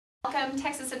Welcome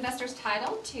Texas Investors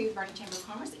Title to Boerne Chamber of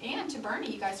Commerce and to Boerne.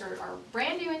 You guys are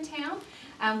brand new in town.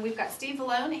 We've got Steve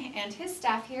Vallone and his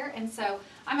staff here, and so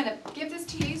I'm going to give this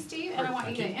to you, Steve, and I want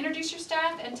you to introduce your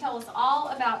staff and tell us all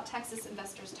about Texas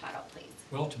Investors Title, please.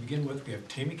 Well, to begin with, we have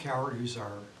Tammie, who's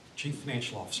our Chief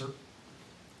Financial Officer,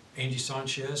 Angie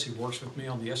Sanchez, who works with me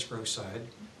on the escrow side,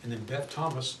 and then Beth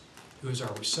Thomas, who is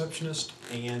our receptionist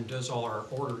and does all our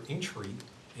order entry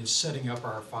and setting up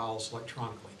our files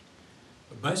electronically.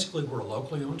 But basically, we're a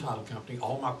locally owned title company.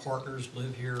 All my partners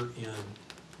live here in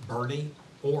Boerne,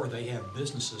 or they have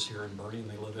businesses here in Boerne and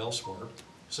they live elsewhere.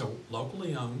 So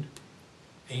locally owned,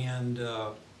 and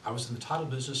I was in the title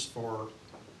business for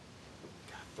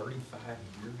 35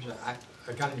 years.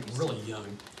 I got in really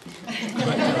young.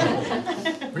 But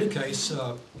in any case,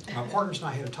 my partners and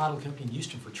I had a title company in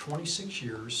Houston for 26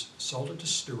 years, sold it to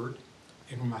Stewart,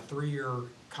 and when my 3-year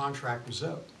contract was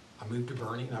up, I moved to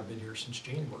Boerne, and I've been here since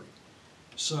January.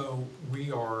 So we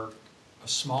are a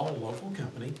small local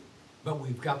company, but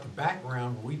we've got the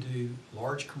background where we do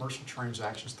large commercial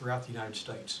transactions throughout the United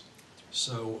States.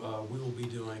 So we will be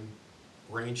doing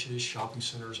ranches, shopping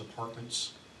centers,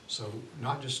 apartments, so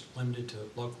not just limited to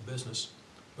local business,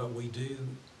 but we do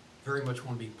very much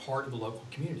want to be part of the local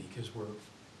community because we're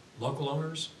local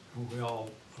owners and we all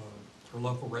are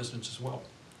local residents as well.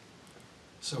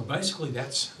 So basically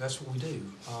that's what we do.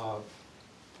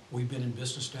 We've been in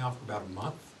business now for about a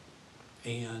month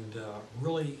and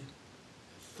really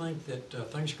think that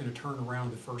things are going to turn around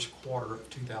in the first quarter of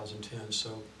 2010.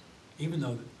 So even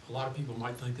though a lot of people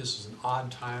might think this is an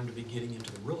odd time to be getting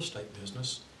into the real estate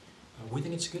business, we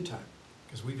think it's a good time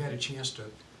because we've had a chance to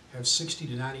have 60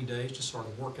 to 90 days to sort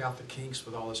of work out the kinks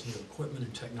with all this new equipment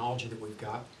and technology that we've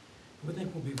got. We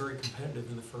think we'll be very competitive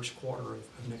in the first quarter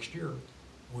of next year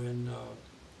when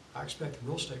I expect the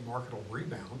real estate market will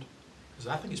rebound. Because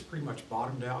I think it's pretty much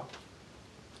bottomed out,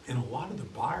 and a lot of the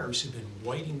buyers who've been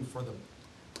waiting for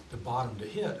the bottom to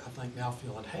hit, I think now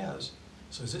feel it has.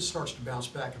 So as it starts to bounce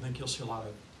back, I think you'll see a lot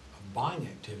of buying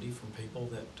activity from people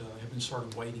that have been sort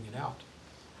of waiting it out.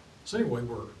 So anyway,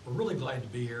 we're really glad to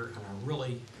be here, and I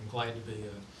really am glad to be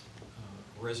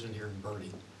a resident here in Boerne.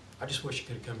 I just wish I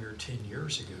could have come here 10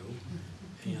 years ago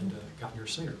and gotten here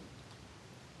sooner.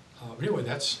 But anyway,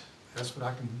 that's what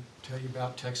I can tell you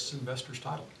about Texas Investors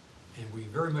Title. And we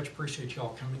very much appreciate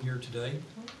y'all coming here today.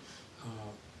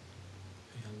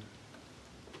 And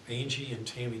Angie and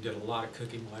Tammie did a lot of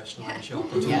cooking last night, y'all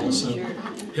can tell. So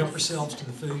help yourselves to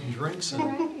the food and drinks. And,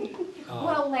 Right.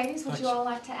 Well, ladies, would you all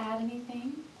like to add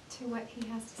anything to what he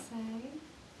has to say?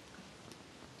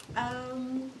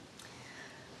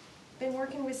 Been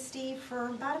working with Steve for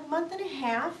about a month and a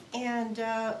half, and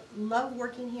love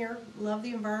working here. Love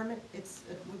the environment.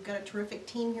 We've got a terrific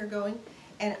team here going.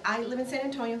 And I live in San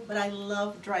Antonio, but I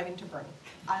love driving to Boerne.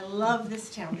 I love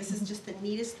this town. This is just the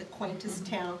neatest, the quaintest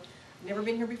town. Never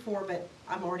been here before, but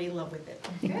I'm already in love with it.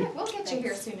 Good. We'll get you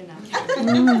here soon enough.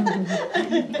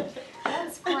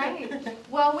 That's great.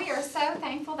 Well, we are so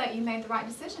thankful that you made the right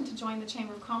decision to join the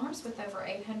Chamber of Commerce with over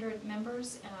 800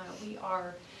 members. We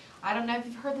are, I don't know if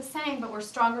you've heard the saying, but we're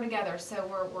stronger together. So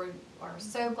we're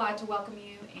so glad to welcome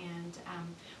you and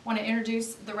want to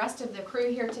introduce the rest of the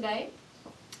crew here today.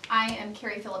 I am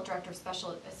Carrie Phillip, Director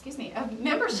of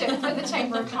Membership for the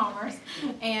Chamber of Commerce,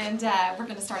 and we're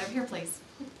going to start over here, please.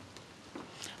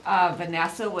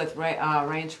 Vanessa with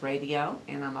Ranch Radio,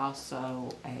 and I'm also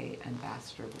an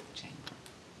ambassador with the Chamber.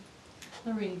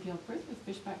 Lorraine Gilbert with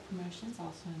Fishback Promotions,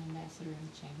 also an ambassador in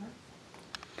the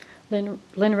Chamber.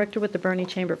 Lynn Richter with the Boerne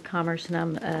Chamber of Commerce, and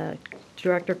I'm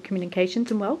Director of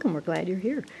Communications, and welcome. We're glad you're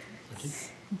here. thank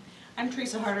you. I'm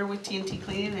Teresa Harder with TNT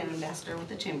Cleaning and ambassador with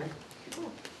the Chamber.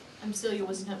 Cool. I'm Celia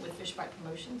Wisnant with Fishback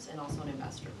Promotions and also an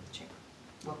ambassador with the Chamber.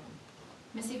 Welcome.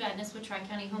 Missy Vadnais with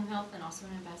Tri-County Home Health and also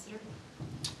an ambassador.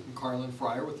 I'm Carlin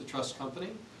Fryer with the Trust Company,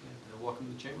 and welcome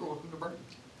to the Chamber, welcome to Boerne.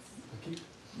 Thank you.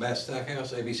 Matt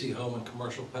Stackhouse, ABC Home and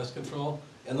Commercial Pest Control,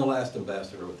 and the last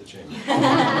ambassador with the Chamber.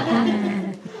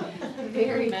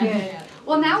 Very good.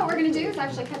 Well, now what we're going to do is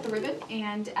actually cut the ribbon,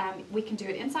 and we can do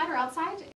it inside or outside.